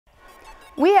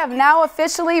We have now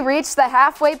officially reached the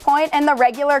halfway point in the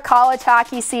regular college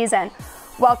hockey season.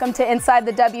 Welcome to Inside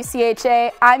the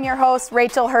WCHA. I'm your host,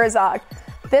 Rachel Herzog.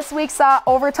 This week saw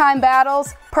overtime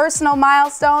battles, personal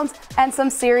milestones, and some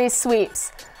series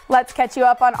sweeps. Let's catch you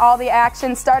up on all the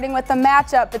action, starting with the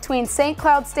matchup between St.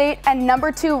 Cloud State and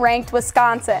number 2 ranked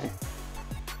Wisconsin.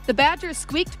 The Badgers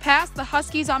squeaked past the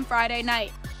Huskies on Friday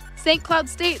night. St. Cloud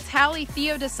State's Hallie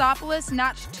Theodosopoulos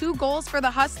notched 2 goals for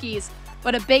the Huskies,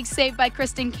 but a big save by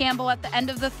Kristen Campbell at the end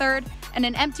of the third and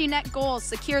an empty net goal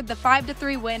secured the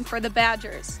 5-3 win for the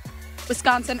Badgers.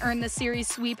 Wisconsin earned the series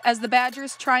sweep as the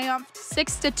Badgers triumphed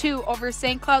 6-2 over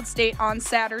St. Cloud State on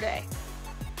Saturday.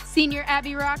 Senior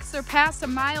Abby Rock surpassed a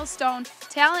milestone,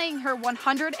 tallying her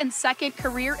 102nd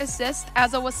career assist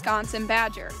as a Wisconsin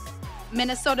Badger.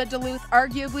 Minnesota Duluth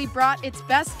arguably brought its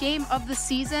best game of the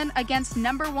season against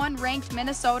number 1 ranked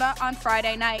Minnesota on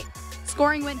Friday night.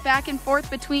 Scoring went back and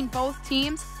forth between both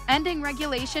teams, ending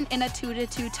regulation in a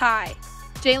 2-2 tie.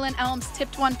 Jalen Elms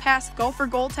tipped one past Gopher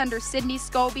goaltender Sydney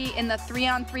Scobie in the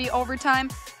 3-on-3 overtime,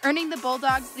 earning the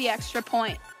Bulldogs the extra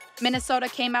point. Minnesota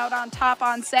came out on top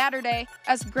on Saturday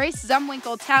as Grace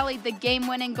Zumwinkle tallied the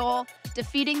game-winning goal,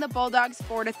 defeating the Bulldogs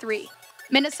 4-3.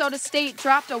 Minnesota State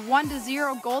dropped a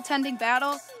 1-0 goaltending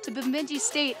battle to Bemidji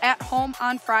State at home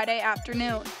on Friday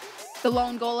afternoon. The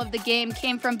lone goal of the game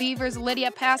came from Beavers'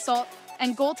 Lydia Passolt,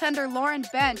 and goaltender Lauren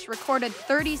Bench recorded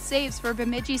 30 saves for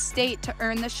Bemidji State to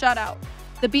earn the shutout.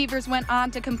 The Beavers went on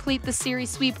to complete the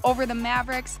series sweep over the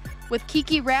Mavericks, with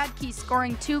Kiki Radke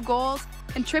scoring 2 goals,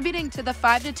 contributing to the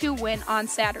 5-2 win on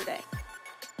Saturday.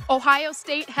 Ohio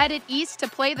State headed east to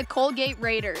play the Colgate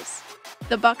Raiders.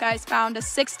 The Buckeyes found a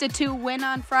 6-2 win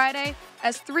on Friday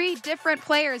as 3 different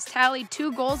players tallied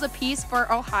 2 goals apiece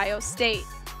for Ohio State.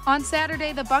 On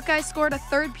Saturday, the Buckeyes scored a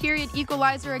third-period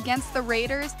equalizer against the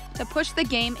Raiders to push the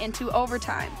game into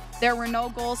overtime. There were no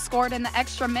goals scored in the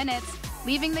extra minutes,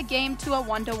 leaving the game to a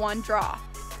 1-1 draw.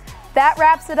 That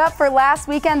wraps it up for last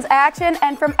weekend's action,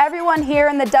 and from everyone here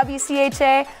in the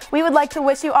WCHA, we would like to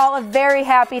wish you all a very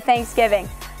happy Thanksgiving.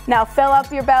 Now fill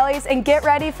up your bellies and get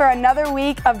ready for another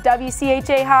week of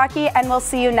WCHA hockey, and we'll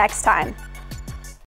see you next time.